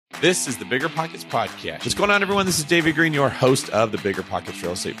This is the Bigger Pockets Podcast. What's going on, everyone? This is David Green, your host of the Bigger Pockets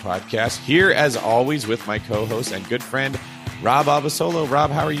Real Estate Podcast. Here, as always, with my co-host and good friend, Rob Abasolo.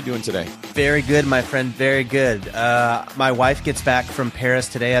 Rob, how are you doing today? Very good, my friend. Very good. My wife gets back from Paris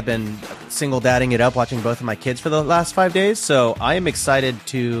today. I've been single dadding it up, watching both of my kids for the last 5 days. So I am excited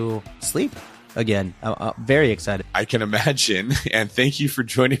to sleep again. I'm very excited. I can imagine. And thank you for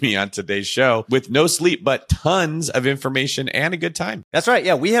joining me on today's show with no sleep, but tons of information and a good time. That's right.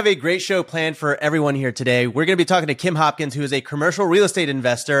 Yeah, we have a great show planned for everyone here today. We're going to be talking to Kim Hopkins, who is a commercial real estate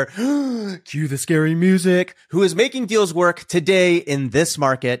investor. Cue the scary music. Who is making deals work today in this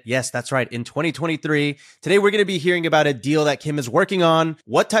market. Yes, that's right. In 2023. Today, we're going to be hearing about a deal that Kim is working on,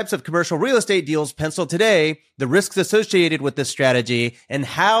 what types of commercial real estate deals pencil today, the risks associated with this strategy, and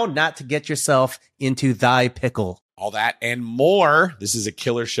how not to get yourself into thy pickle. All that and more. This is a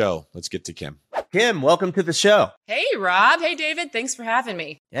killer show. Let's get to Kim. Kim, welcome to the show. Hey, Rob. Hey, David. Thanks for having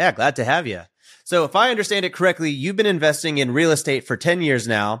me. Yeah, glad to have you. So if I understand it correctly, you've been investing in real estate for 10 years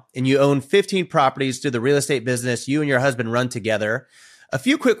now, and you own 15 properties through the real estate business you and your husband run together. A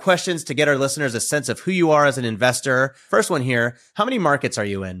few quick questions to get our listeners a sense of who you are as an investor. First one here, how many markets are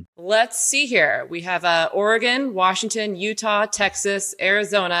you in? Let's see here. We have Oregon, Washington, Utah, Texas,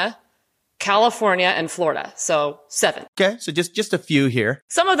 Arizona, California, and Florida. So 7. Okay, so just a few here.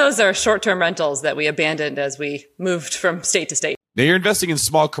 Some of those are short-term rentals that we abandoned as we moved from state to state. Now you're investing in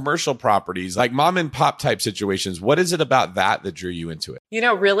small commercial properties, like mom and pop type situations. What is it about that drew you into it? You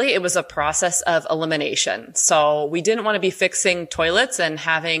know, really, it was a process of elimination. So we didn't want to be fixing toilets and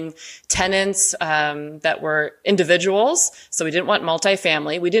having tenants that were individuals. So we didn't want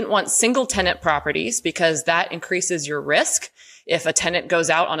multifamily. We didn't want single tenant properties because that increases your risk. If a tenant goes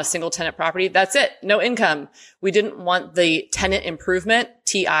out on a single tenant property, that's it. No income. We didn't want the tenant improvement,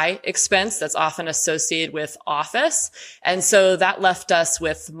 TI expense that's often associated with office. And so that left us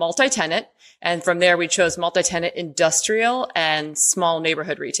with multi-tenant. And from there, we chose multi-tenant industrial and small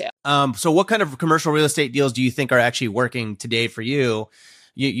neighborhood retail. So what kind of commercial real estate deals do you think are actually working today for you?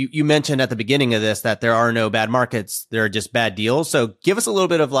 You mentioned at the beginning of this that there are no bad markets. There are just bad deals. So give us a little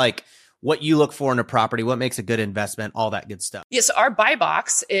bit of like what you look for in a property, what makes a good investment, all that good stuff. Yes, our buy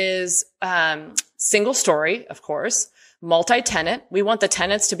box is single story, of course, multi-tenant. We want the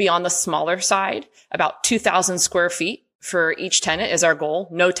tenants to be on the smaller side, about 2,000 square feet for each tenant is our goal.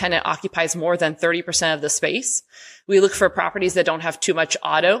 No tenant occupies more than 30% of the space. We look for properties that don't have too much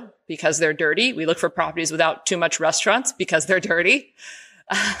auto because they're dirty. We look for properties without too much restaurants because they're dirty.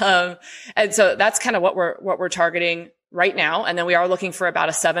 And so that's kind of what we're targeting right now. And then we are looking for about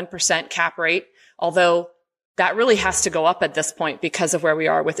a 7% cap rate, although that really has to go up at this point because of where we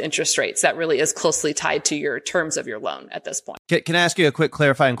are with interest rates. That really is closely tied to your terms of your loan at this point. Can I ask you a quick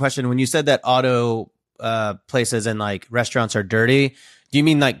clarifying question? When you said that auto places and like restaurants are dirty, do you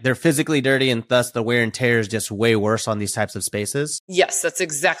mean like they're physically dirty and thus the wear and tear is just way worse on these types of spaces? Yes, that's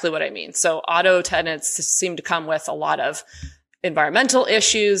exactly what I mean. So auto tenants seem to come with a lot of environmental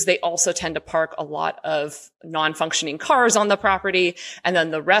issues. They also tend to park a lot of non-functioning cars on the property. And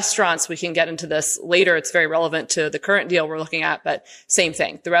then the restaurants, we can get into this later. It's very relevant to the current deal we're looking at, but same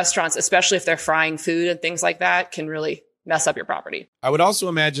thing. The restaurants, especially if they're frying food and things like that, can really mess up your property. I would also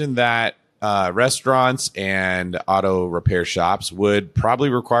imagine that restaurants and auto repair shops would probably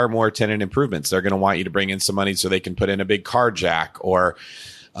require more tenant improvements. They're going to want you to bring in some money so they can put in a big car jack or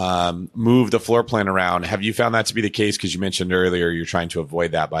move the floor plan around. Have you found that to be the case? Because you mentioned earlier you're trying to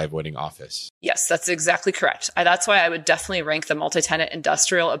avoid that by avoiding office. Yes, that's exactly correct. That's why I would definitely rank the multi-tenant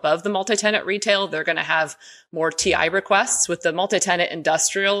industrial above the multi-tenant retail. They're going to have more TI requests. With the multi-tenant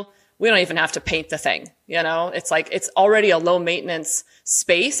industrial, we don't even have to paint the thing. You know, it's like it's already a low maintenance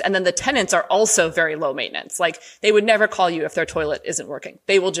space. And then the tenants are also very low maintenance. Like they would never call you if their toilet isn't working.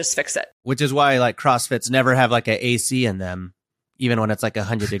 They will just fix it. Which is why like CrossFits never have like a AC in them. Even when it's like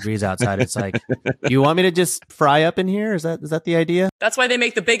 100 degrees outside, it's like, do you want me to just fry up in here? Is that the idea? That's why they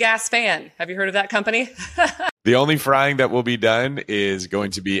make the big ass fan. Have you heard of that company? The only frying that will be done is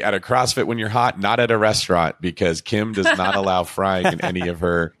going to be at a CrossFit when you're hot, not at a restaurant, because Kim does not allow frying in any of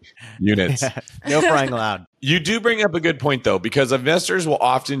her units. Yeah, no frying allowed. You do bring up a good point, though, because investors will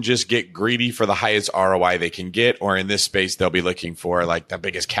often just get greedy for the highest ROI they can get, or in this space, they'll be looking for like the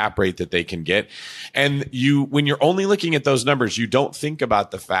biggest cap rate that they can get. And when you're only looking at those numbers, you don't think about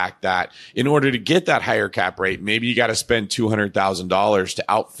the fact that in order to get that higher cap rate, maybe you got to spend $200,000 to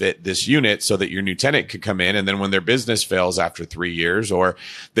outfit this unit so that your new tenant could come in. And then when their business fails after 3 years, or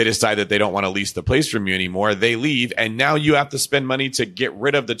they decide that they don't want to lease the place from you anymore, they leave. And now you have to spend money to get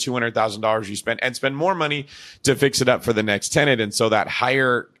rid of the $200,000 you spent and spend more money to fix it up for the next tenant. And so that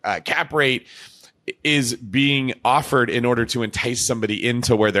higher cap rate is being offered in order to entice somebody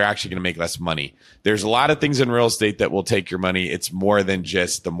into where they're actually going to make less money. There's a lot of things in real estate that will take your money. It's more than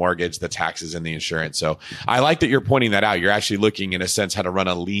just the mortgage, the taxes, and the insurance. So I like that you're pointing that out. You're actually looking, in a sense, how to run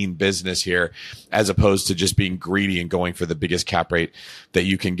a lean business here, as opposed to just being greedy and going for the biggest cap rate that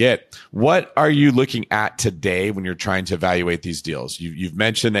you can get. What are you looking at today when you're trying to evaluate these deals? You've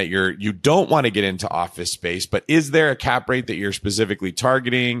mentioned that you don't want to get into office space, but is there a cap rate that you're specifically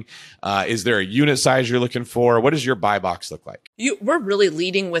targeting? Is there a unit size you're looking for? What does your buy box look like? We're really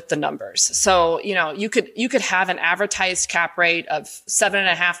leading with the numbers. So, you could have an advertised cap rate of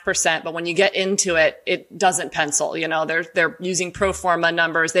 7.5%, but when you get into it, it doesn't pencil. They're using pro forma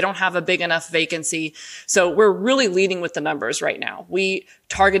numbers. They don't have a big enough vacancy. So we're really leading with the numbers right now. We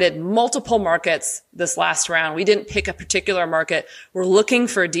targeted multiple markets this last round. We didn't pick a particular market. We're looking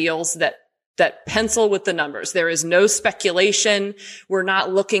for deals that pencil with the numbers. There is no speculation. We're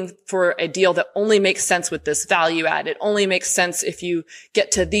not looking for a deal that only makes sense with this value add. It only makes sense if you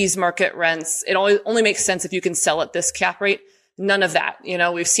get to these market rents. It only makes sense if you can sell at this cap rate. None of that.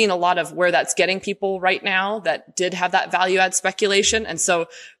 We've seen a lot of where that's getting people right now that did have that value add speculation. And so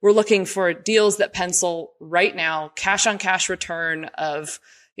we're looking for deals that pencil right now, cash on cash return of,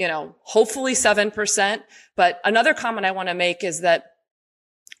 hopefully 7%. But another comment I want to make is that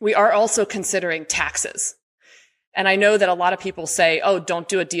we are also considering taxes. And I know that a lot of people say, oh, don't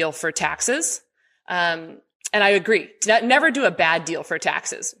do a deal for taxes. And I agree. Never do a bad deal for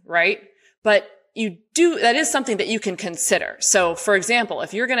taxes, right? But that is something that you can consider. So for example,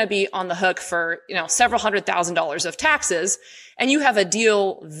 if you're going to be on the hook for, several $100,000 of taxes, and you have a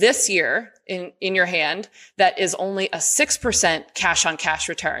deal this year in your hand that is only a 6% cash on cash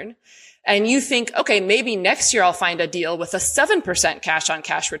return, and you think, okay, maybe next year I'll find a deal with a 7% cash on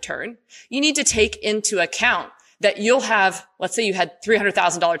cash return, you need to take into account that you'll have, let's say you had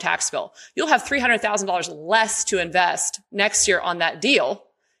 $300,000 tax bill. You'll have $300,000 less to invest next year on that deal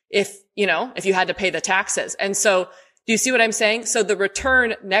if you had to pay the taxes. And so do you see what I'm saying? So the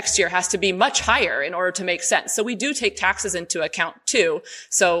return next year has to be much higher in order to make sense. So we do take taxes into account too.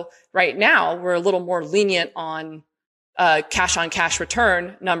 So right now we're a little more lenient on cash on cash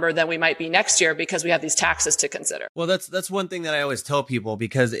return number than we might be next year because we have these taxes to consider. Well, that's one thing that I always tell people,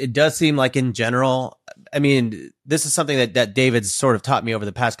 because it does seem like in general, I mean, this is something that David's sort of taught me over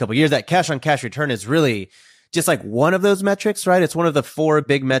the past couple of years, that cash on cash return is really just like one of those metrics, right? It's one of the 4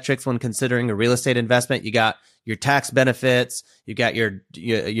 big metrics when considering a real estate investment. You got your tax benefits, you got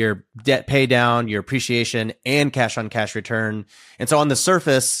your debt pay down, your appreciation, and cash on cash return. And so on the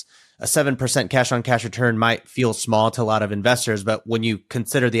surface, a 7% cash on cash return might feel small to a lot of investors, but when you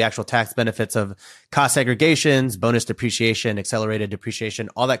consider the actual tax benefits of cost segregations, bonus depreciation, accelerated depreciation,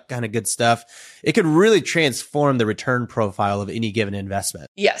 all that kind of good stuff, it could really transform the return profile of any given investment.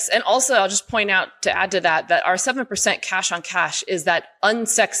 Yes. And also I'll just point out, to add to that our 7% cash on cash is that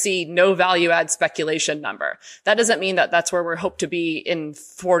unsexy, no value add speculation number. That doesn't mean that that's where we hope to be in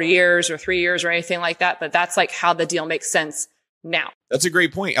 4 years or 3 years or anything like that, but that's like how the deal makes sense now. That's a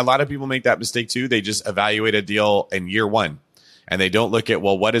great point. A lot of people make that mistake too. They just evaluate a deal in year 1 and they don't look at,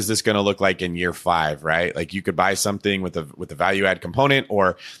 well, what is this going to look like in year 5, right? Like you could buy something with a value add component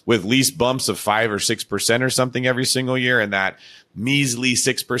or with lease bumps of 5 or 6% or something every single year. And that measly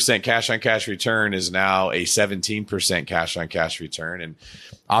 6% cash on cash return is now a 17% cash on cash return. And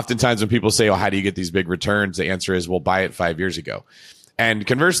oftentimes when people say, oh, how do you get these big returns? The answer is, well, buy it 5 years ago. And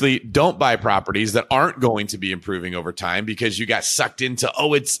conversely, don't buy properties that aren't going to be improving over time because you got sucked into,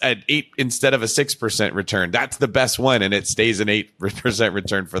 oh, it's an 8 instead of a 6% return. That's the best one. And it stays an 8%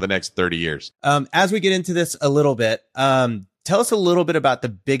 return for the next 30 years. As we get into this a little bit, tell us a little bit about the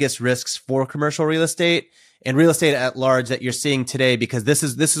biggest risks for commercial real estate and real estate at large that you're seeing today, because this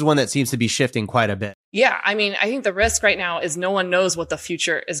is one that seems to be shifting quite a bit. Yeah. I mean, I think the risk right now is no one knows what the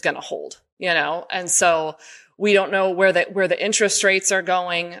future is going to hold, and so we don't know where the interest rates are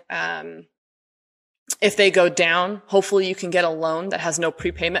going. If they go down, hopefully you can get a loan that has no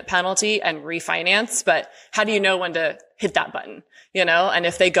prepayment penalty and refinance. But how do you know when to hit that button? And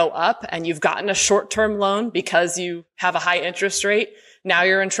if they go up and you've gotten a short-term loan because you have a high interest rate, now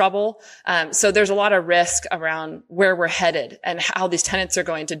you're in trouble. So there's a lot of risk around where we're headed and how these tenants are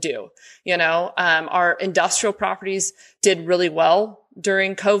going to do. Our industrial properties did really well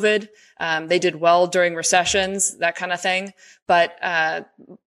during COVID. They did well during recessions, that kind of thing. But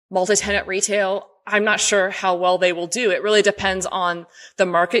multi-tenant retail, I'm not sure how well they will do. It really depends on the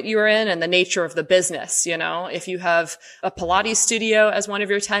market you're in and the nature of the business. If you have a Pilates studio as one of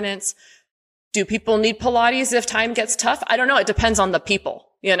your tenants, do people need Pilates if time gets tough? I don't know. It depends on the people.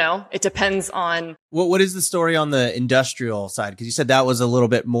 It depends on. What is the story on the industrial side? Because you said that was a little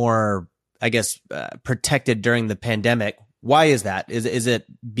bit more I guess, protected during the pandemic. Why is that? Is it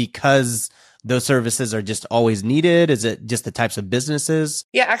because those services are just always needed? Is it just the types of businesses?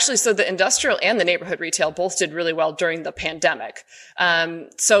 Yeah, actually, so the industrial and the neighborhood retail both did really well during the pandemic.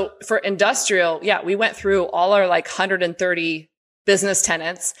 So for industrial, yeah, we went through all our like 130 business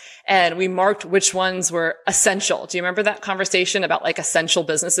tenants and we marked which ones were essential. Do you remember that conversation about like essential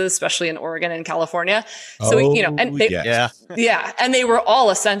businesses, especially in Oregon and California? So and they were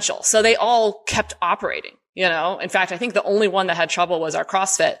all essential. So they all kept operating. In fact, I think the only one that had trouble was our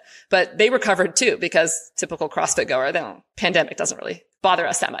CrossFit, but they recovered too because typical CrossFit goer, pandemic doesn't really bother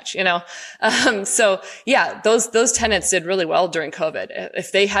us that much, So yeah, those tenants did really well during COVID.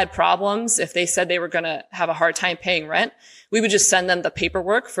 If they had problems, if they said they were going to have a hard time paying rent, we would just send them the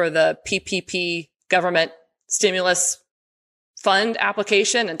paperwork for the PPP government stimulus fund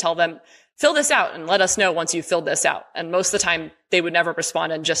application and tell them, fill this out and let us know once you filled this out. And most of the time they would never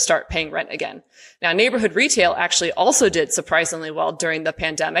respond and just start paying rent again. Now, neighborhood retail actually also did surprisingly well during the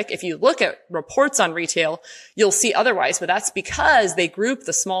pandemic. If you look at reports on retail, you'll see otherwise, but that's because they group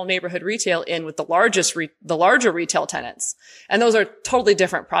the small neighborhood retail in with the larger retail tenants. And those are totally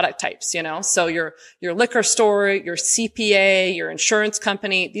different product types, So your liquor store, your CPA, your insurance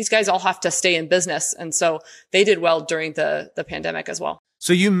company, these guys all have to stay in business. And so they did well during the pandemic as well.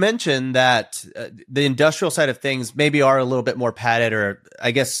 So you mentioned that the industrial side of things maybe are a little bit more padded or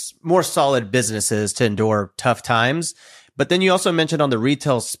I guess more solid businesses to endure tough times. But then you also mentioned on the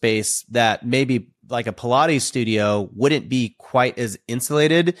retail space that maybe like a Pilates studio wouldn't be quite as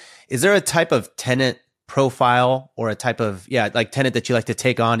insulated. Is there a type of tenant profile or a type of, tenant that you like to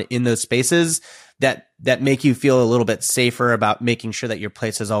take on in those spaces that make you feel a little bit safer about making sure that your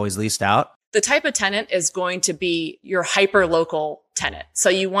place is always leased out? The type of tenant is going to be your hyper local tenant. So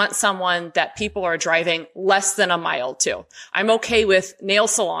you want someone that people are driving less than a mile to. I'm okay with nail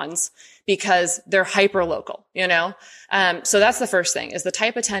salons because they're hyper local, So that's the first thing is the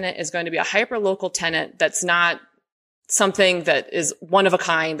type of tenant is going to be a hyper local tenant that's not something that is one of a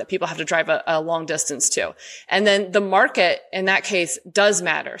kind that people have to drive a long distance to. And then the market in that case does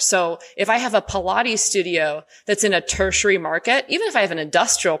matter. So if I have a Pilates studio that's in a tertiary market, even if I have an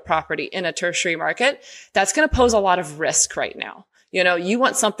industrial property in a tertiary market, that's going to pose a lot of risk right now. You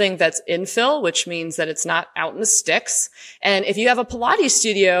want something that's infill, which means that it's not out in the sticks. And if you have a Pilates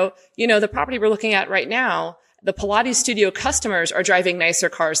studio, the property we're looking at right now, the Pilates studio customers are driving nicer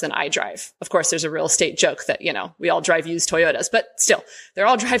cars than I drive. Of course, there's a real estate joke that, we all drive used Toyotas, but still, they're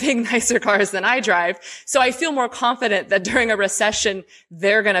all driving nicer cars than I drive. So I feel more confident that during a recession,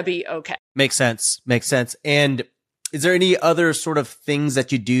 they're going to be okay. Makes sense. And is there any other sort of things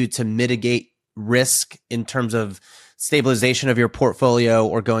that you do to mitigate risk in terms of stabilization of your portfolio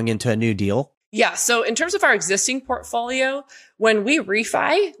or going into a new deal? Yeah. So in terms of our existing portfolio, when we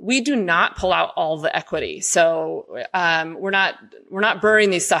refi, we do not pull out all the equity. So, we're not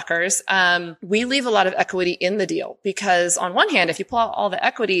burying these suckers. We leave a lot of equity in the deal because on one hand, if you pull out all the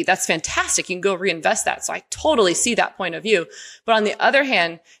equity, that's fantastic. You can go reinvest that. So I totally see that point of view. But on the other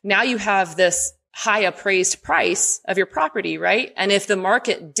hand, now you have this high appraised price of your property, right? And if the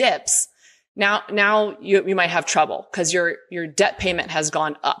market dips, now you might have trouble because your debt payment has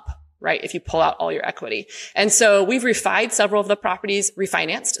gone up. Right? If you pull out all your equity. And so we've refinanced several of the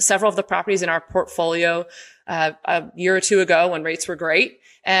properties in our portfolio, a year or two ago when rates were great.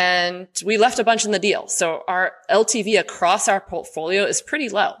 And we left a bunch in the deal. So our LTV across our portfolio is pretty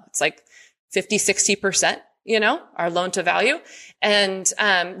low. It's like 50, 60%, our loan to value. And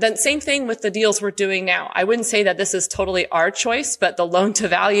then same thing with the deals we're doing now. I wouldn't say that this is totally our choice, but the loan to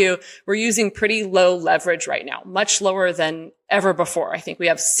value, we're using pretty low leverage right now, much lower than ever before. I think we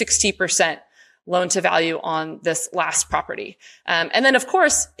have 60% loan to value on this last property. And then of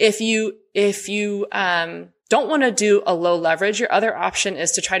course, if you don't want to do a low leverage, your other option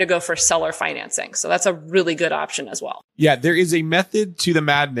is to try to go for seller financing. So that's a really good option as well. Yeah, there is a method to the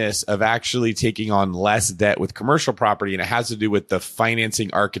madness of actually taking on less debt with commercial property, and it has to do with the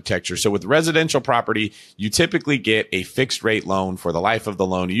financing architecture. So with residential property, you typically get a fixed rate loan for the life of the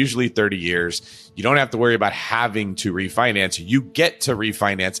loan, usually 30 years. You don't have to worry about having to refinance. You get to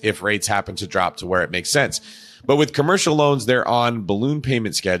refinance if rates happen to drop to where it makes sense. But with commercial loans, they're on balloon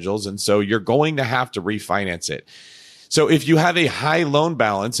payment schedules. And so you're going to have to refinance it. So if you have a high loan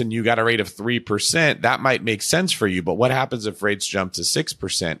balance and you got a rate of 3%, that might make sense for you. But what happens if rates jump to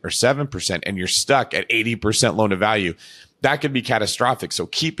 6% or 7% and you're stuck at 80% loan to value? That could be catastrophic. So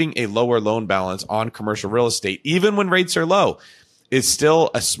keeping a lower loan balance on commercial real estate, even when rates are low, is still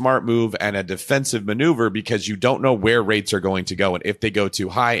a smart move and a defensive maneuver because you don't know where rates are going to go. And if they go too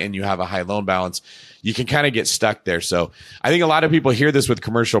high and you have a high loan balance, you can kind of get stuck there. So I think a lot of people hear this with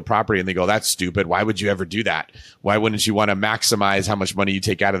commercial property and they go, that's stupid. Why would you ever do that? Why wouldn't you want to maximize how much money you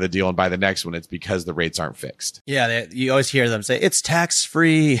take out of the deal and buy the next one? It's because the rates aren't fixed. Yeah, you always hear them say it's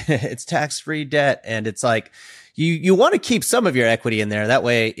tax-free, it's tax-free debt. And it's like, you want to keep some of your equity in there. That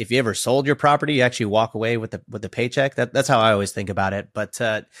way, if you ever sold your property, you actually walk away with the paycheck. That's how I always think about it. But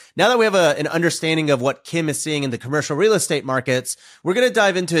now that we have an understanding of what Kim is seeing in the commercial real estate markets, we're going to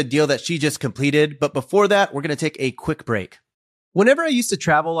dive into a deal that she just completed. But before that, we're going to take a quick break. Whenever I used to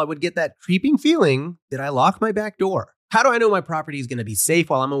travel, I would get that creeping feeling that I locked my back door. How do I know my property is going to be safe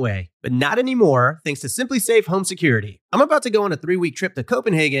while I'm away? But not anymore, thanks to Simply Safe Home Security. I'm about to go on a 3-week trip to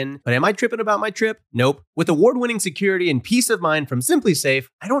Copenhagen, but am I tripping about my trip? Nope. With award-winning security and peace of mind from Simply Safe,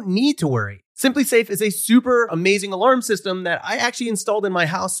 I don't need to worry. Simply Safe is a super amazing alarm system that I actually installed in my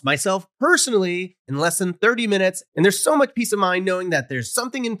house myself personally in less than 30 minutes. And there's so much peace of mind knowing that there's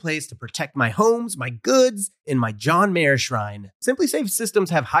something in place to protect my homes, my goods, and my John Mayer shrine. Simply Safe systems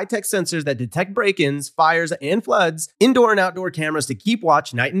have high-tech sensors that detect break-ins, fires, and floods, indoor and outdoor cameras to keep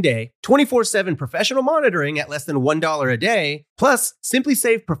watch night and day, 24/7 professional monitoring at less than $1 a day. Plus, Simply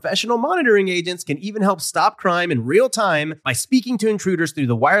Safe professional monitoring agents can even help stop crime in real time by speaking to intruders through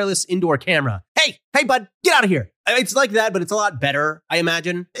the wireless indoor camera. Hey, bud, get out of here. It's like that, but it's a lot better, I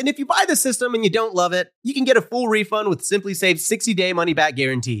imagine. And if you buy the system and you don't love it, you can get a full refund with Simply Safe's 60-day money-back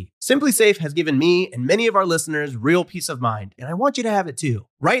guarantee. Simply Safe has given me and many of our listeners real peace of mind, and I want you to have it too.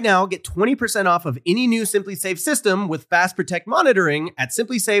 Right now, get 20% off of any new Simply Safe system with Fast Protect monitoring at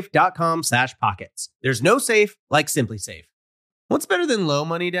simplysafe.com/pockets. There's no safe like Simply Safe. What's better than low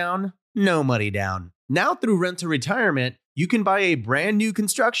money down? No money down. Now through Rent to Retirement, you can buy a brand new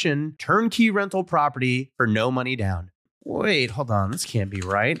construction turnkey rental property for no money down. Wait, hold on. This can't be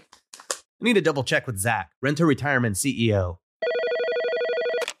right. I need to double check with Zach, Rent to Retirement CEO.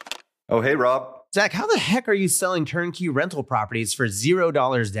 Oh, hey, Rob. Zach, how the heck are you selling turnkey rental properties for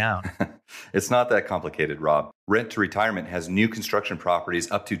 $0 down? It's not that complicated, Rob. Rent to Retirement has new construction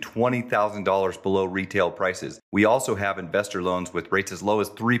properties up to $20,000 below retail prices. We also have investor loans with rates as low as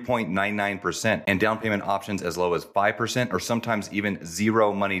 3.99% and down payment options as low as 5% or sometimes even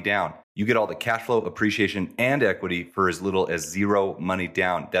zero money down. You get all the cash flow, appreciation, and equity for as little as zero money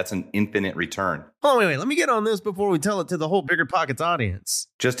down. That's an infinite return. Oh, wait. Let me get on this before we tell it to the whole Bigger Pockets audience.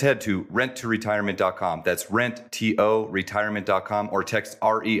 Just head to renttoretirement.com. That's renttoretirement.com or text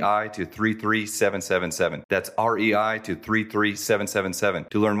REI to 33777. That's REI to 33777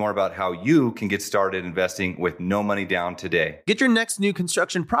 to learn more about how you can get started investing with no money down today. Get your next new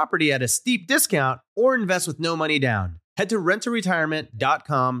construction property at a steep discount or invest with no money down. Head to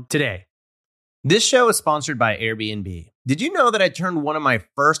renttoretirement.com today. This show is sponsored by Airbnb. Did you know that I turned one of my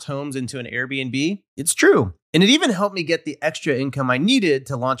first homes into an Airbnb? It's true. And it even helped me get the extra income I needed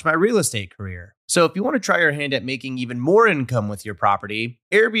to launch my real estate career. So if you want to try your hand at making even more income with your property,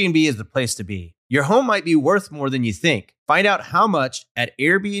 Airbnb is the place to be. Your home might be worth more than you think. Find out how much at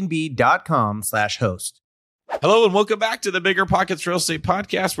airbnb.com/host. Hello and welcome back to the Bigger Pockets Real Estate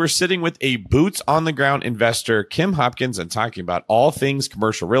Podcast. We're sitting with a boots on the ground investor, Kim Hopkins, and talking about all things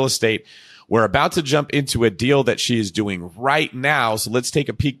commercial real estate. We're about to jump into a deal that she is doing right now. So let's take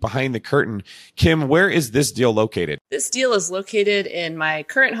a peek behind the curtain. Kim, where is this deal located? This deal is located in my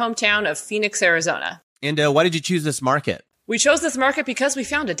current hometown of Phoenix, Arizona. And why did you choose this market? We chose this market because we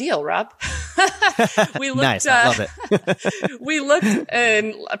found a deal, Rob. We looked, nice, I love it. We looked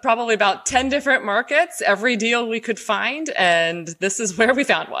in probably about 10 different markets, every deal we could find, and this is where we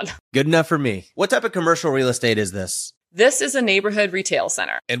found one. Good enough for me. What type of commercial real estate is this? This is a neighborhood retail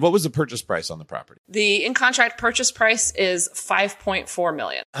center. And what was the purchase price on the property? The in-contract purchase price is $5.4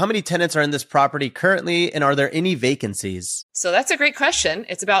 million. How many tenants are in this property currently, and are there any vacancies? So that's a great question.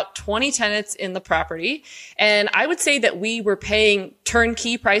 It's about 20 tenants in the property. And I would say that we were paying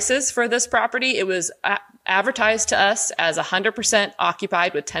turnkey prices for this property. It was advertised to us as 100%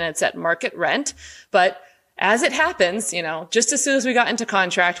 occupied with tenants at market rent. But as it happens, just as soon as we got into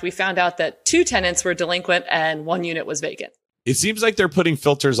contract, we found out that 2 tenants were delinquent and 1 unit was vacant. It seems like they're putting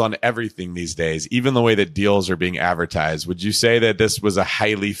filters on everything these days, even the way that deals are being advertised. Would you say that this was a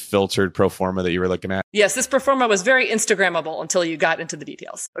highly filtered pro forma that you were looking at? Yes, this pro forma was very Instagrammable until you got into the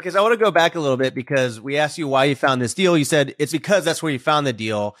details. Okay, so I want to go back a little bit because we asked you why you found this deal. You said it's because that's where you found the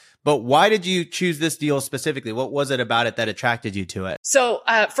deal. But why did you choose this deal specifically? What was it about it that attracted you to it? So,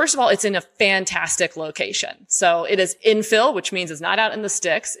 first of all, it's in a fantastic location. So it is infill, which means it's not out in the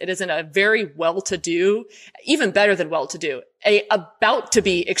sticks. It is in a very well-to-do, even better than well-to-do, about to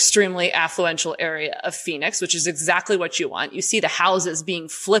be extremely affluential area of Phoenix, which is exactly what you want. You see the houses being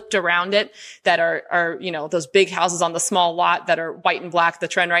flipped around it that are, those big houses on the small lot that are white and black, the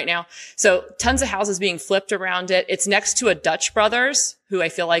trend right now. So tons of houses being flipped around it. It's next to a Dutch Brothers, who I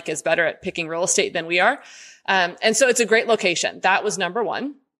feel like is better at picking real estate than we are. And so it's a great location. That was number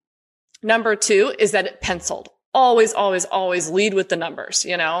one. Number two is that it penciled. Always, always, always lead with the numbers,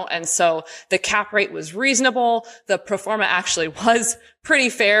 and so the cap rate was reasonable. The pro forma actually was pretty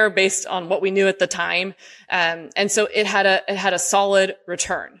fair based on what we knew at the time. And so it had a solid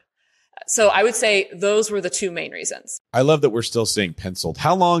return. So I would say those were the two main reasons. I love that we're still saying penciled.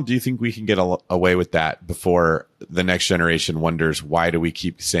 How long do you think we can get away with that before the next generation wonders, why do we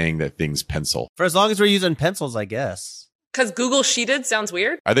keep saying that things pencil? For as long as we're using pencils, I guess. Because Google Sheeted sounds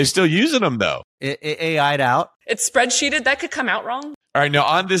weird. Are they still using them, though? It AI'd out. It's spreadsheeted. That could come out wrong. All right. Now,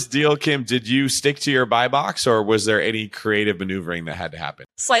 on this deal, Kim, did you stick to your buy box, or was there any creative maneuvering that had to happen?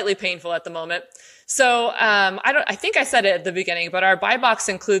 Slightly painful at the moment. So I think I said it at the beginning, but our buy box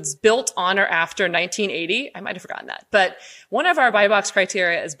includes built on or after 1980. I might have forgotten that. But one of our buy box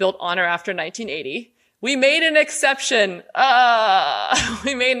criteria is built on or after 1980. We made an exception.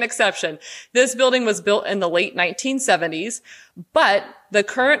 We made an exception. This building was built in the late 1970s, but the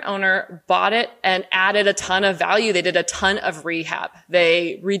current owner bought it and added a ton of value. They did a ton of rehab.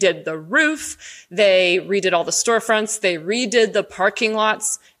 They redid the roof. They redid all the storefronts. They redid the parking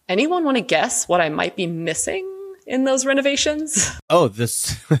lots. Anyone want to guess what I might be missing in those renovations? Oh,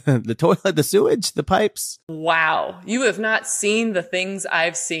 the toilet, the sewage, the pipes. Wow. You have not seen the things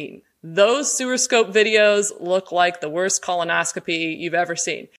I've seen. Those sewer scope videos look like the worst colonoscopy you've ever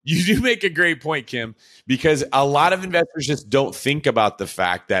seen. You do make a great point, Kim, because a lot of investors just don't think about the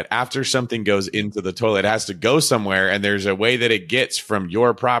fact that after something goes into the toilet, it has to go somewhere. And there's a way that it gets from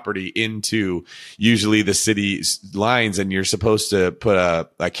your property into usually the city's lines. And you're supposed to put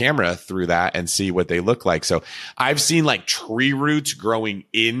a camera through that and see what they look like. So I've seen like tree roots growing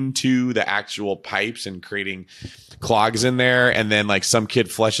into the actual pipes and creating clogs in there. And then like some kid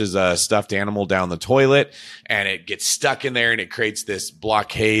flushes a stuffed animal down the toilet and it gets stuck in there and it creates this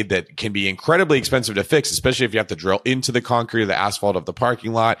blockade that can be incredibly expensive to fix, especially if you have to drill into the concrete or the asphalt of the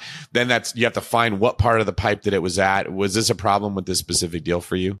parking lot. Then you have to find what part of the pipe that it was at. Was this a problem with this specific deal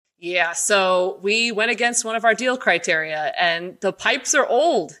for you? Yeah. So we went against one of our deal criteria, and the pipes are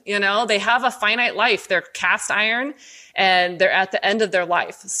old. They have a finite life. They're cast iron and they're at the end of their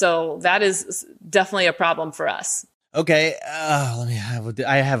life. So that is definitely a problem for us. Okay,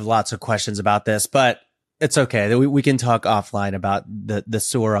 I have lots of questions about this, but it's okay. We can talk offline about the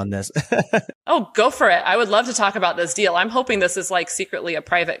sewer on this. Oh, go for it. I would love to talk about this deal. I'm hoping this is like secretly a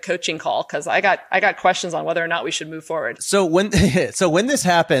private coaching call because I got questions on whether or not we should move forward. So when this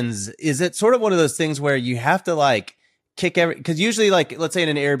happens, is it sort of one of those things where you have to like kick because usually like, let's say in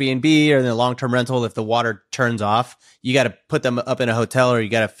an Airbnb or in a long-term rental, if the water turns off, you got to put them up in a hotel or you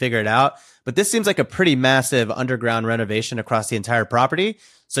got to figure it out. But this seems like a pretty massive underground renovation across the entire property.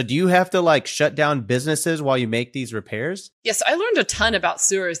 So do you have to like shut down businesses while you make these repairs? Yes, I learned a ton about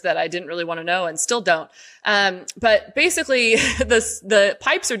sewers that I didn't really want to know and still don't. But basically the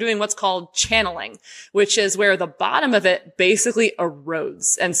pipes are doing what's called channeling, which is where the bottom of it basically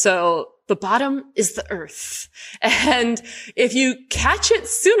erodes. And so the bottom is the earth. And if you catch it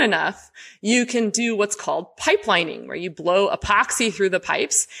soon enough, you can do what's called pipelining, where you blow epoxy through the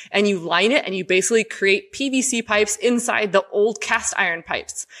pipes and you line it and you basically create PVC pipes inside the old cast iron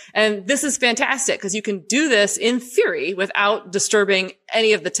pipes. And this is fantastic because you can do this in theory without disturbing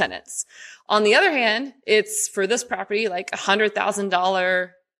any of the tenants. On the other hand, it's for this property like $100,000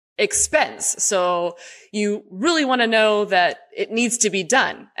 expense. So you really want to know that it needs to be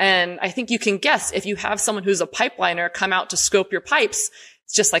done. And I think you can guess if you have someone who's a pipeliner come out to scope your pipes,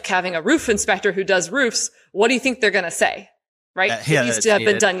 it's just like having a roof inspector who does roofs. What do you think they're going to say? Right? It needs to have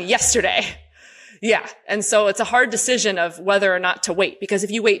been done yesterday. Yeah. And so it's a hard decision of whether or not to wait, because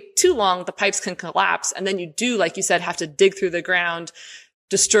if you wait too long, the pipes can collapse. And then you do, like you said, have to dig through the ground,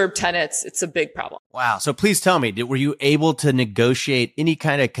 disturb tenants. It's a big problem. Wow. So please tell me, were you able to negotiate any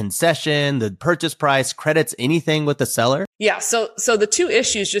kind of concession, the purchase price, credits, anything with the seller? Yeah. So the two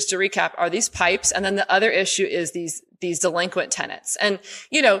issues, just to recap, are these pipes. And then the other issue is these these delinquent tenants. And,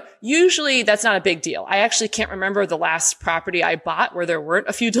 usually that's not a big deal. I actually can't remember the last property I bought where there weren't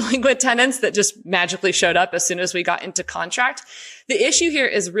a few delinquent tenants that just magically showed up as soon as we got into contract. The issue here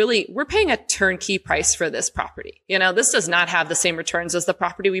is really we're paying a turnkey price for this property. This does not have the same returns as the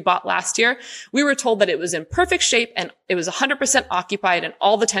property we bought last year. We were told that it was in perfect shape and it was 100% occupied and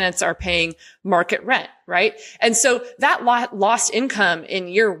all the tenants are paying market rent, right? And so that lost income in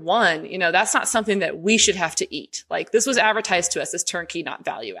year one, that's not something that we should have to eat. Like this was advertised to us as turnkey, not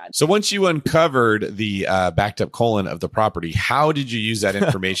value add. So once you uncovered the backed up colon of the property, how did you use that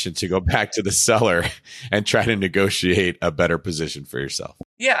information to go back to the seller and try to negotiate a better position for yourself?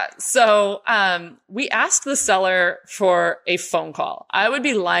 Yeah. So, we asked the seller for a phone call. I would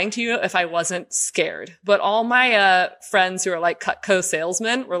be lying to you if I wasn't scared, but all my, friends who are like Cutco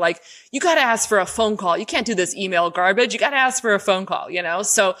salesmen were like, you got to ask for a phone call. You can't do this email garbage. You got to ask for a phone call,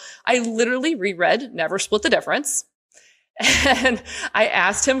 So I literally reread Never Split the Difference. And I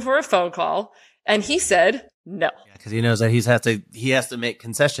asked him for a phone call and he said no. Because he knows that he has to make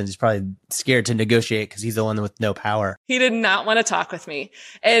concessions. He's probably scared to negotiate because he's the one with no power. He did not want to talk with me.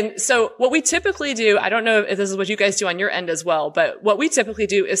 And so what we typically do, I don't know if this is what you guys do on your end as well, but what we typically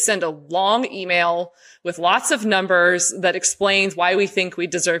do is send a long email with lots of numbers that explains why we think we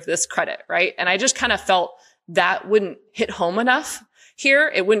deserve this credit, right? And I just kind of felt that wouldn't hit home enough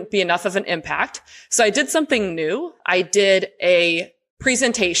here. It wouldn't be enough of an impact. So I did something new. I did a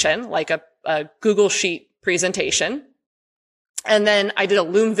presentation, like a Google Sheet presentation. And then I did a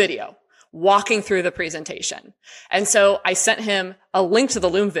Loom video walking through the presentation. And so I sent him a link to the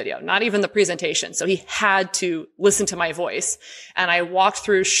Loom video, not even the presentation. So he had to listen to my voice. And I walked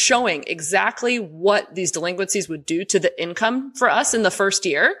through showing exactly what these delinquencies would do to the income for us in the first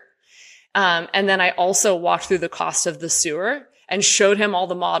year. And then I also walked through the cost of the sewer and showed him all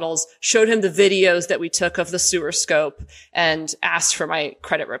the models, showed him the videos that we took of the sewer scope, and asked for my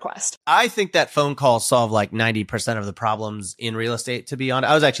credit request. I think that phone call solved like 90% of the problems in real estate, to be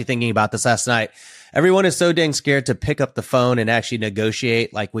honest. I was actually thinking about this last night. Everyone is so dang scared to pick up the phone and actually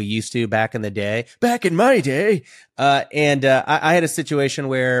negotiate like we used to back in the day. Back in my day. I had a situation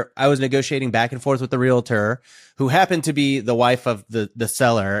where I was negotiating back and forth with the realtor who happened to be the wife of the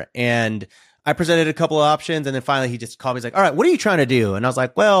seller. And I presented a couple of options and then finally he just called me. He's like, all right, what are you trying to do? And I was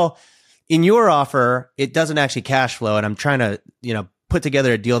like, well, in your offer, it doesn't actually cash flow. And I'm trying to, put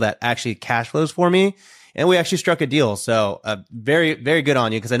together a deal that actually cash flows for me. And we actually struck a deal. So, very, very good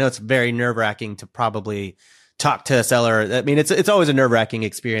on you. Cause I know it's very nerve wracking to probably talk to a seller. I mean, it's always a nerve wracking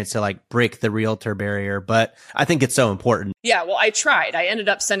experience to like break the realtor barrier, but I think it's so important. Yeah. Well, I tried. I ended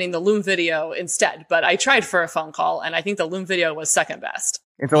up sending the Loom video instead, but I tried for a phone call and I think the Loom video was second best.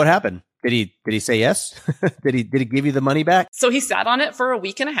 And so what happened? Did he say yes? Did he give you the money back? So he sat on it for a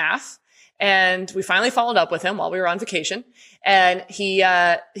week and a half and we finally followed up with him while we were on vacation. And he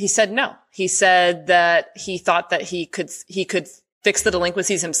said no. He said that he thought that he could fix the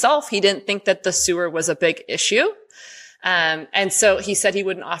delinquencies himself. He didn't think that the sewer was a big issue. And so he said he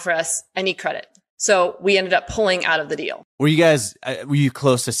wouldn't offer us any credit. So we ended up pulling out of the deal. Were you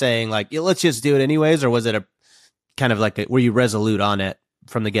close to saying like, yeah, let's just do it anyways? Or was it a kind of like, were you resolute on it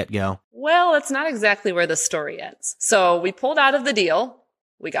from the get-go? Well, it's not exactly where the story ends. So we pulled out of the deal.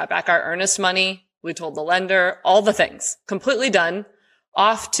 We got back our earnest money. We told the lender all the things, completely done,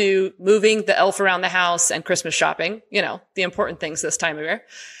 off to moving the elf around the house and Christmas shopping, the important things this time of year.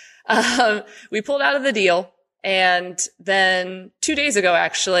 We pulled out of the deal. And then 2 days ago,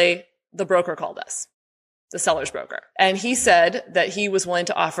 actually, the broker called us, the seller's broker. And he said that he was willing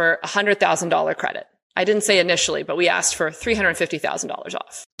to offer $100,000 credit. I didn't say initially, but we asked for $350,000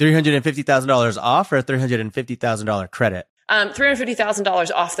 off. $350,000 off or $350,000 credit?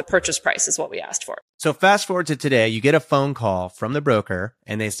 $350,000 off the purchase price is what we asked for. So fast forward to today, you get a phone call from the broker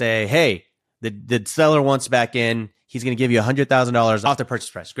and they say, hey, the seller wants back in. He's going to give you $100,000 off the purchase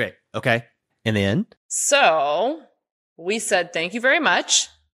price. Great. Okay. And then? So we said, thank you very much,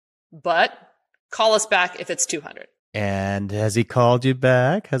 but call us back if it's $200,000. And has he called you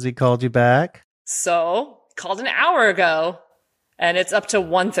back? So called an hour ago and it's up to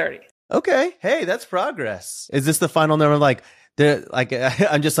 $130,000. Okay. Hey, that's progress. Is this the final number?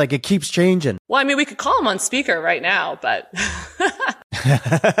 I'm just like, it keeps changing. Well, I mean, we could call him on speaker right now, but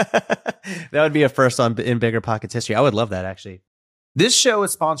that would be a first in Bigger Pockets history. I would love that, actually. This show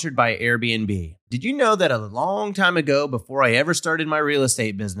is sponsored by Airbnb. Did you know that a long time ago, before I ever started my real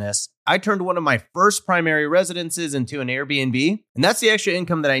estate business, I turned one of my first primary residences into an Airbnb? And that's the extra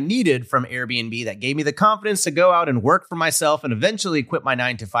income that I needed from Airbnb that gave me the confidence to go out and work for myself and eventually quit my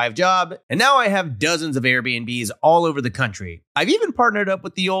 9-to-5 job. And now I have dozens of Airbnbs all over the country. I've even partnered up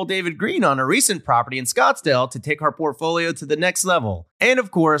with the old David Green on a recent property in Scottsdale to take our portfolio to the next level. And of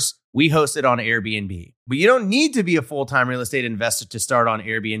course, we host it on Airbnb. But you don't need to be a full-time real estate investor to start on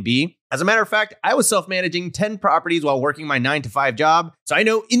Airbnb. As a matter of fact, I was self-managing 10 properties while working my 9-to-5 job, so I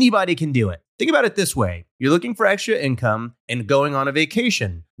know anybody can do it. Think about it this way. You're looking for extra income and going on a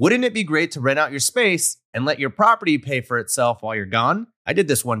vacation. Wouldn't it be great to rent out your space and let your property pay for itself while you're gone? I did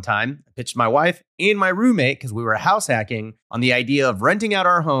this one time. I pitched my wife and my roommate, because we were house hacking, on the idea of renting out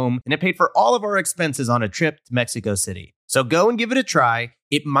our home, and it paid for all of our expenses on a trip to Mexico City. So go and give it a try.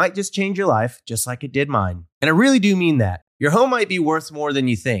 It might just change your life, just like it did mine. And I really do mean that. Your home might be worth more than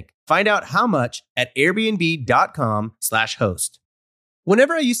you think. Find out how much at airbnb.com/host.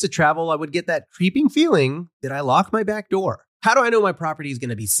 Whenever I used to travel, I would get that creeping feeling that I locked my back door. How do I know my property is going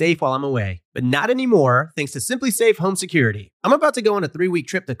to be safe while I'm away? But not anymore, thanks to SimpliSafe Home Security. I'm about to go on a 3-week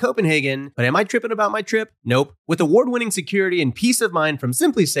trip to Copenhagen, but am I tripping about my trip? Nope. With award-winning security and peace of mind from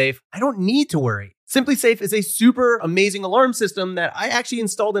SimpliSafe, I don't need to worry. SimpliSafe is a super amazing alarm system that I actually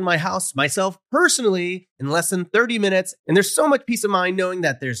installed in my house myself personally in less than 30 minutes. And there's so much peace of mind knowing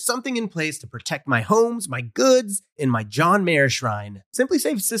that there's something in place to protect my homes, my goods, and my John Mayer shrine.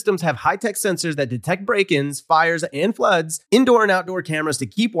 SimpliSafe systems have high-tech sensors that detect break-ins, fires, and floods, indoor and outdoor cameras to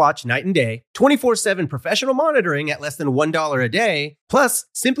keep watch night and day, 24/7 professional monitoring at less than $1 a day. Plus,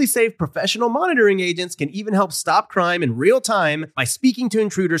 SimpliSafe professional monitoring agents can even help stop crime in real time by speaking to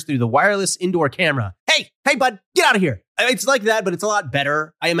intruders through the wireless indoor camera. Hey, bud, get out of here. It's like that, but it's a lot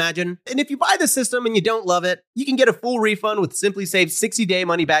better, I imagine. And if you buy the system and you don't love it, you can get a full refund with SimpliSafe's 60-day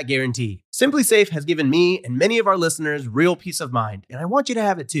money-back guarantee. SimpliSafe has given me and many of our listeners real peace of mind, and I want you to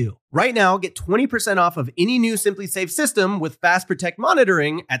have it too. Right now, get 20% off of any new SimpliSafe system with Fast Protect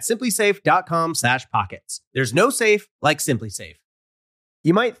monitoring at simplisafe.com/pockets. There's no safe like SimpliSafe.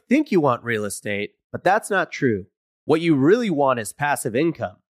 You might think you want real estate, but that's not true. What you really want is passive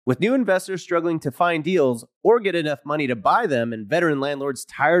income. With new investors struggling to find deals or get enough money to buy them and veteran landlords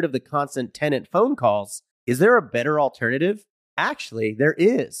tired of the constant tenant phone calls, is there a better alternative? Actually, there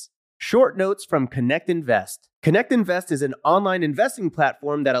is. Short notes from Connect Invest. Connect Invest is an online investing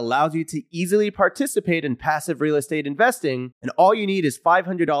platform that allows you to easily participate in passive real estate investing, and all you need is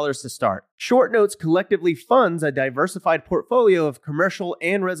 $500 to start. Short Notes collectively funds a diversified portfolio of commercial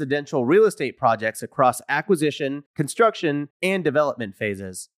and residential real estate projects across acquisition, construction, and development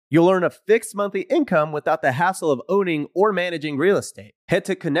phases. You'll earn a fixed monthly income without the hassle of owning or managing real estate. Head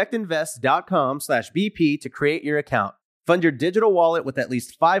to connectinvest.com/BP to create your account. Fund your digital wallet with at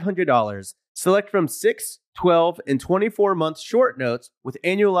least $500. Select from 6, 12, and 24-month short notes with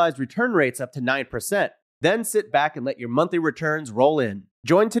annualized return rates up to 9%. Then sit back and let your monthly returns roll in.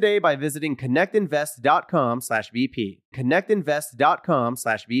 Join today by visiting connectinvest.com/BP.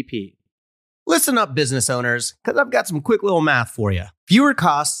 Connectinvest.com/BP. Listen up, business owners, because I've got some quick little math for you. Fewer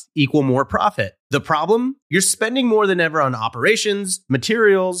costs equal more profit. The problem? You're spending more than ever on operations,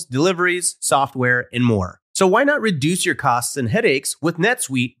 materials, deliveries, software, and more. So why not reduce your costs and headaches with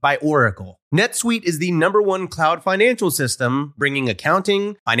NetSuite by Oracle? NetSuite is the #1 cloud financial system, bringing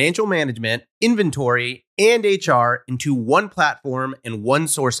accounting, financial management, inventory, and HR into one platform and one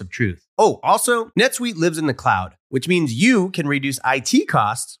source of truth. Oh, also, NetSuite lives in the cloud, which means you can reduce IT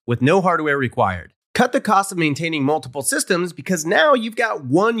costs with no hardware required. Cut the cost of maintaining multiple systems because now you've got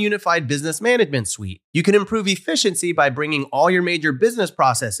one unified business management suite. You can improve efficiency by bringing all your major business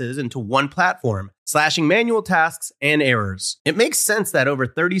processes into one platform, slashing manual tasks and errors. It makes sense that over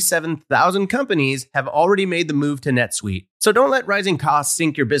 37,000 companies have already made the move to NetSuite. So don't let rising costs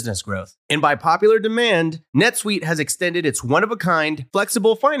sink your business growth. And by popular demand, NetSuite has extended its one-of-a-kind,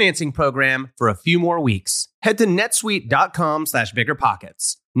 flexible financing program for a few more weeks. Head to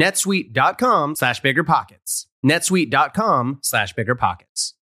netsuite.com/biggerpockets. netsuite.com/biggerpockets.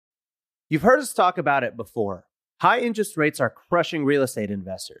 netsuite.com/biggerpockets. You've heard us talk about it before. High interest rates are crushing real estate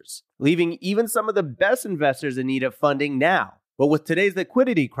investors, leaving even some of the best investors in need of funding now. But with today's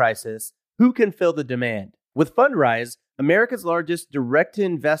liquidity crisis, who can fill the demand? With Fundrise, America's largest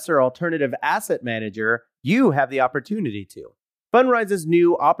direct-to-investor alternative asset manager, you have the opportunity to. Fundrise's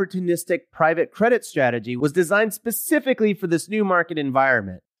new opportunistic private credit strategy was designed specifically for this new market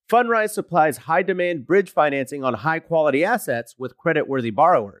environment. Fundrise supplies high-demand bridge financing on high-quality assets with credit-worthy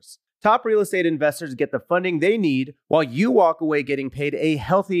borrowers. Top real estate investors get the funding they need while you walk away getting paid a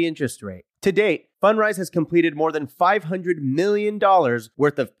healthy interest rate. To date, Fundrise has completed more than $500 million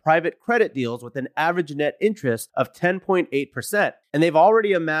worth of private credit deals with an average net interest of 10.8%, and they've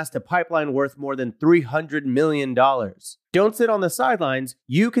already amassed a pipeline worth more than $300 million. Don't sit on the sidelines.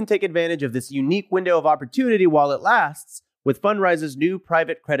 You can take advantage of this unique window of opportunity while it lasts with Fundrise's new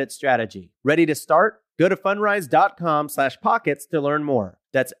private credit strategy. Ready to start? Go to fundrise.com/pockets to learn more.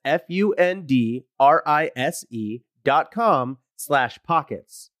 That's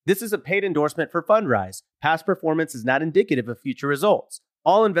fundrise.com/pockets. This is a paid endorsement for Fundrise. Past performance is not indicative of future results.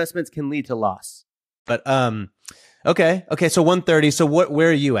 All investments can lead to loss. But okay, so 130. So where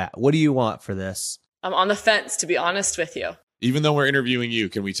are you at? What do you want for this? I'm on the fence, to be honest with you. Even though we're interviewing you,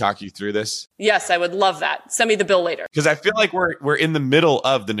 can we talk you through this? Yes, I would love that. Send me the bill later. Because I feel like we're in the middle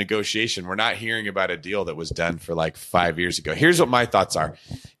of the negotiation. We're not hearing about a deal that was done for like 5 years ago. Here's what my thoughts are.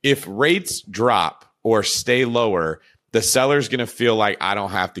 If rates drop or stay lower, the seller's going to feel like, I don't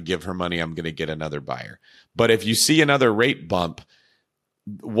have to give her money. I'm going to get another buyer. But if you see another rate bump,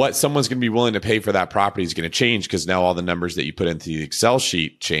 what someone's going to be willing to pay for that property is going to change, because now all the numbers that you put into the Excel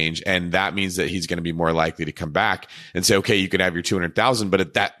sheet change. And that means that he's going to be more likely to come back and say, okay, you can have your 200,000. But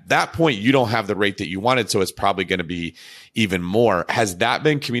at that point, you don't have the rate that you wanted. So it's probably going to be even more. Has that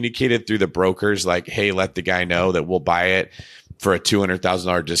been communicated through the brokers? Like, hey, let the guy know that we'll buy it for a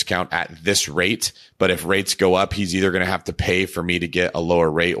 $200,000 discount at this rate. But if rates go up, he's either going to have to pay for me to get a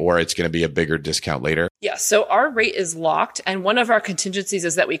lower rate, or it's going to be a bigger discount later. Yeah, so our rate is locked. And one of our contingencies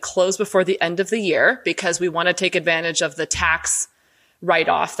is that we close before the end of the year because we want to take advantage of the tax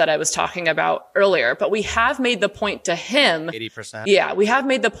write-off that I was talking about earlier. But we have made the point to him. 80%. Yeah, we have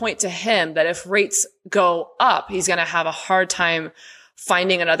made the point to him that if rates go up, he's going to have a hard time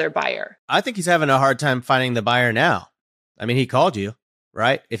finding another buyer. I think he's having a hard time finding the buyer now. I mean, he called you,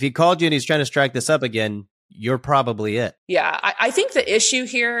 right? If he called you and he's trying to strike this up again, you're probably it. Yeah, I think the issue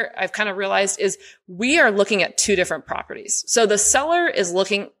here, I've kind of realized, is we are looking at two different properties. So the seller is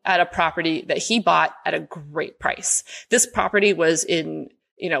looking at a property that he bought at a great price. This property was in,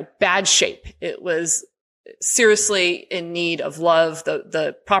 bad shape. It was seriously in need of love.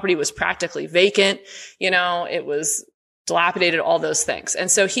 The property was practically vacant. It was dilapidated, all those things.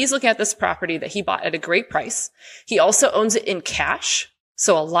 And so he's looking at this property that he bought at a great price. He also owns it in cash,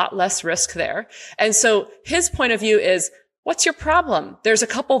 so a lot less risk there. And so his point of view is, what's your problem? There's a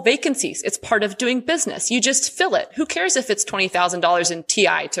couple vacancies. It's part of doing business. You just fill it. Who cares if it's $20,000 in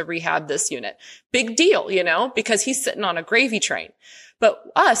TI to rehab this unit? Big deal, because he's sitting on a gravy train. But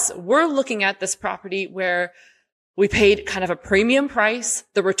we're looking at this property where we paid kind of a premium price.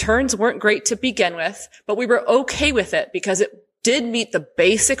 The returns weren't great to begin with, but we were okay with it because it did meet the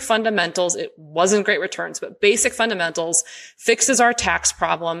basic fundamentals. It wasn't great returns, but basic fundamentals, fixes our tax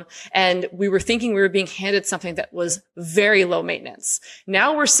problem. And we were thinking we were being handed something that was very low maintenance.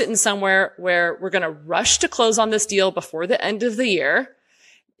 Now we're sitting somewhere where we're going to rush to close on this deal before the end of the year.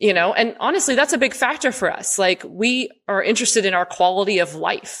 And honestly, that's a big factor for us. Like, we are interested in our quality of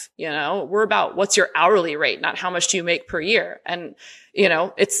life. We're about what's your hourly rate, not how much do you make per year. And,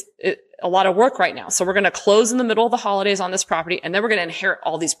 it's a lot of work right now. So we're going to close in the middle of the holidays on this property, and then we're going to inherit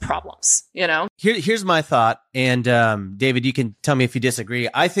all these problems, Here's my thought. And, David, you can tell me if you disagree.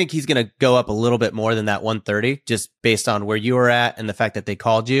 I think he's going to go up a little bit more than that 130, just based on where you were at and the fact that they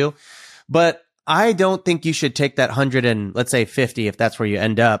called you. But I don't think you should take that 100 and let's say 50, if that's where you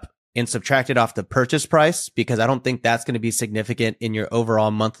end up, and subtract it off the purchase price, because I don't think that's going to be significant in your overall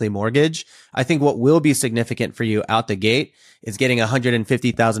monthly mortgage. I think what will be significant for you out the gate is getting a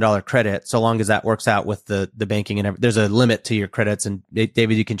 $150,000 credit, so long as that works out with the banking and everything. There's a limit to your credits, and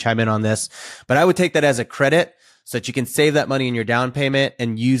David, you can chime in on this, but I would take that as a credit so that you can save that money in your down payment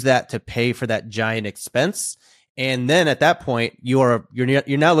and use that to pay for that giant expense. And then at that point, you're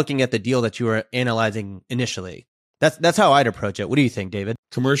now looking at the deal that you were analyzing initially. That's how I'd approach it. What do you think, David?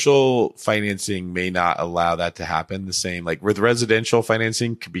 Commercial financing may not allow that to happen the same. Like with residential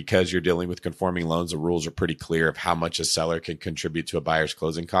financing, because you're dealing with conforming loans, the rules are pretty clear of how much a seller can contribute to a buyer's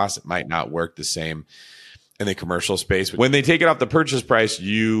closing costs. It might not work the same in the commercial space. When they take it off the purchase price,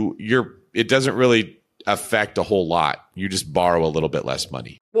 it doesn't really affect a whole lot. You just borrow a little bit less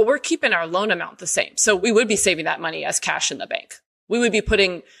money. Well, we're keeping our loan amount the same. So we would be saving that money as cash in the bank. We would be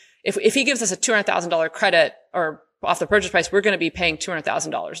putting, if he gives us a $200,000 credit or off the purchase price, we're going to be paying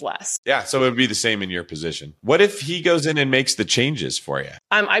 $200,000 less. Yeah, so it would be the same in your position. What if he goes in and makes the changes for you?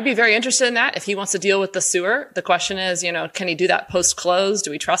 I'd be very interested in that. If he wants to deal with the sewer, the question is, can he do that post-close?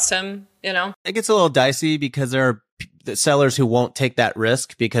 Do we trust him? It gets a little dicey because there are the sellers who won't take that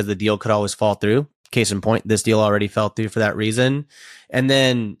risk because the deal could always fall through. Case in point, this deal already fell through for that reason. And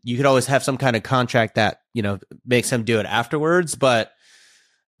then you could always have some kind of contract that, makes him do it afterwards. But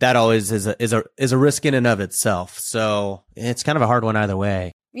that always is a risk in and of itself. So it's kind of a hard one either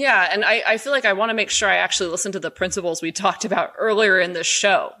way. Yeah. And I feel like I want to make sure I actually listen to the principles we talked about earlier in this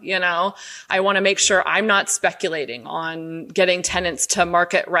show. You know, I want to make sure I'm not speculating on getting tenants to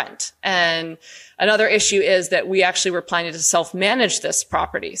market rent. And another issue is that we actually were planning to self-manage this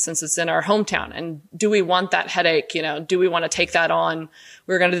property since it's in our hometown. And do we want that headache? You know, do we want to take that on?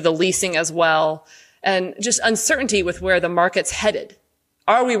 We're going to do the leasing as well. And just uncertainty with where the market's headed.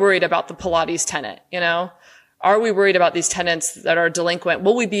 Are we worried about the Pilates tenant? You know? Are we worried about these tenants that are delinquent?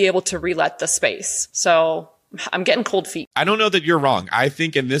 Will we be able to relet the space? So I'm getting cold feet. I don't know that you're wrong. I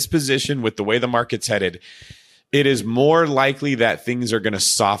think in this position, with the way the market's headed, it is more likely that things are going to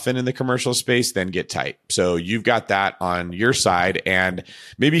soften in the commercial space than get tight. So you've got that on your side, and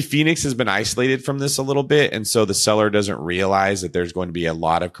maybe Phoenix has been isolated from this a little bit. And so the seller doesn't realize that there's going to be a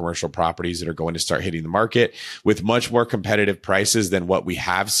lot of commercial properties that are going to start hitting the market with much more competitive prices than what we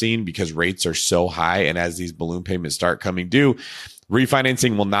have seen because rates are so high. And as these balloon payments start coming due,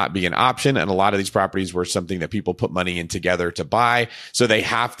 refinancing will not be an option. And a lot of these properties were something that people put money in together to buy. So they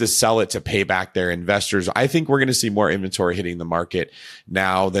have to sell it to pay back their investors. I think we're going to see more inventory hitting the market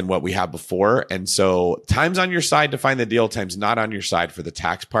now than what we have before. And so time's on your side to find the deal, time's not on your side for the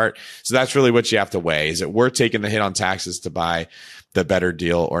tax part. So that's really what you have to weigh. Is it worth taking the hit on taxes to buy the better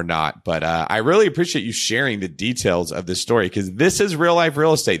deal or not? But I really appreciate you sharing the details of this story, because this is real life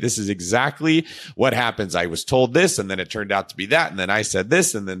real estate. This is exactly what happens. I was told this, and then it turned out to be that, and then I said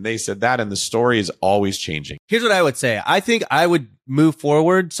this, and then they said that, and the story is always changing. Here's what I would say. I think I would move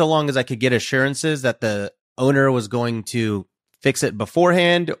forward so long as I could get assurances that the owner was going to fix it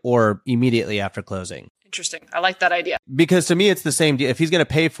beforehand or immediately after closing. Interesting. I like that idea. Because to me, it's the same deal. If he's going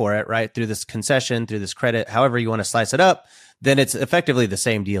to pay for it, right, through this concession, through this credit, however you want to slice it up, then it's effectively the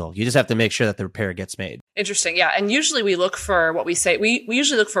same deal. You just have to make sure that the repair gets made. Interesting. Yeah. And usually we look for what we say. We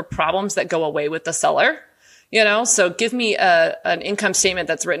usually look for problems that go away with the seller. You know, so give me an income statement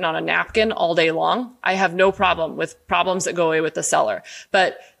that's written on a napkin all day long. I have no problem with problems that go away with the seller.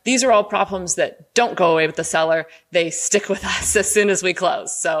 But these are all problems that don't go away with the seller. They stick with us as soon as we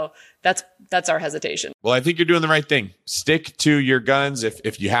close. So that's our hesitation. Well, I think you're doing the right thing. Stick to your guns.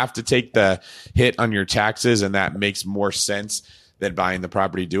 If you have to take the hit on your taxes and that makes more sense than buying the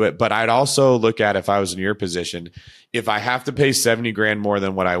property, do it. But I'd also look at, if I was in your position, if I have to pay 70 grand more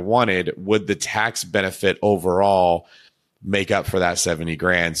than what I wanted, would the tax benefit overall make up for that 70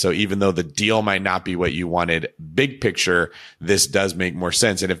 grand? So even though the deal might not be what you wanted, big picture, this does make more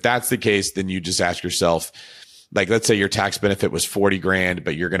sense. And if that's the case, then you just ask yourself, like, let's say your tax benefit was 40 grand,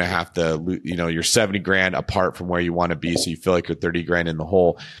 but you're going to have to, you're 70 grand apart from where you want to be. So you feel like you're 30 grand in the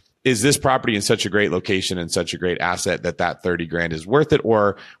hole. Is this property in such a great location and such a great asset that 30 grand is worth it?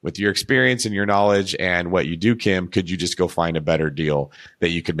 Or with your experience and your knowledge and what you do, Kim, could you just go find a better deal that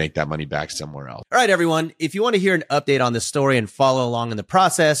you could make that money back somewhere else? All right, everyone. If you want to hear an update on this story and follow along in the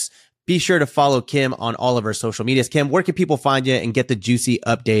process, be sure to follow Kim on all of her social medias. Kim, where can people find you and get the juicy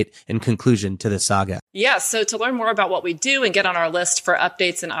update and conclusion to this saga? Yeah, so to learn more about what we do and get on our list for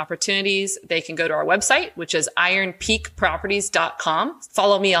updates and opportunities, they can go to our website, which is ironpeakproperties.com.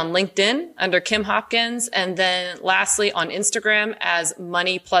 Follow me on LinkedIn under Kim Hopkins. And then lastly, on Instagram as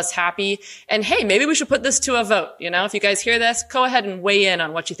Money Plus Happy. And hey, maybe we should put this to a vote. If you guys hear this, go ahead and weigh in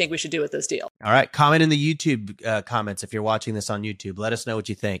on what you think we should do with this deal. All right. Comment in the YouTube comments if you're watching this on YouTube. Let us know what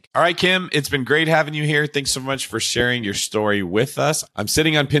you think. All right, Kim, it's been great having you here. Thanks so much for sharing your story with us. I'm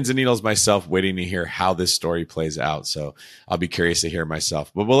sitting on pins and needles myself, waiting to hear how this story plays out. So I'll be curious to hear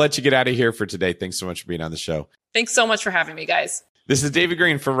myself. But we'll let you get out of here for today. Thanks so much for being on the show. Thanks so much for having me, guys. This is David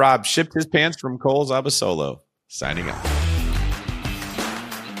Green for Rob Shipped His Pants from Cole's Abasolo, signing off.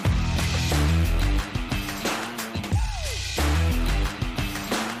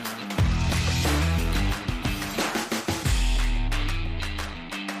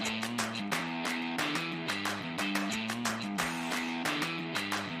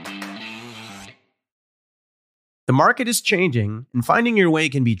 The market is changing, and finding your way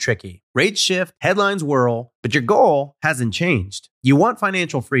can be tricky. Rates shift, headlines whirl, but your goal hasn't changed. You want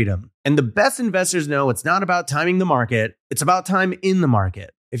financial freedom, and the best investors know it's not about timing the market, it's about time in the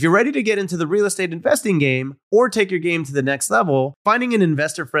market. If you're ready to get into the real estate investing game or take your game to the next level, finding an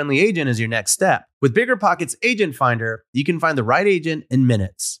investor-friendly agent is your next step. With BiggerPockets Agent Finder, you can find the right agent in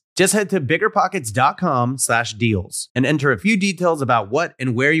minutes. Just head to biggerpockets.com/deals and enter a few details about what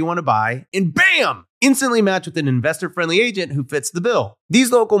and where you want to buy, and bam! Instantly match with an investor-friendly agent who fits the bill.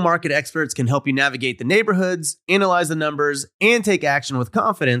 These local market experts can help you navigate the neighborhoods, analyze the numbers, and take action with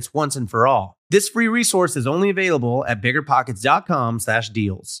confidence once and for all. This free resource is only available at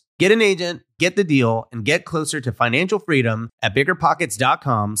biggerpockets.com/deals. Get an agent, get the deal, and get closer to financial freedom at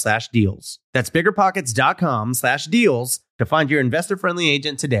biggerpockets.com/deals. That's biggerpockets.com/deals to find your investor-friendly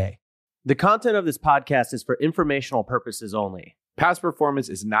agent today. The content of this podcast is for informational purposes only. Past performance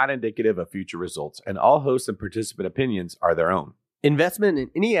is not indicative of future results, and all host and participant opinions are their own. Investment in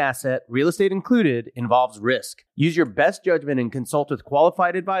any asset, real estate included, involves risk. Use your best judgment and consult with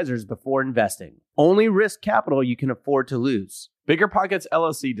qualified advisors before investing. Only risk capital you can afford to lose. Bigger Pockets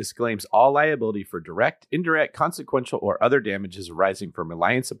LLC disclaims all liability for direct, indirect, consequential, or other damages arising from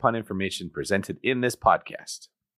reliance upon information presented in this podcast.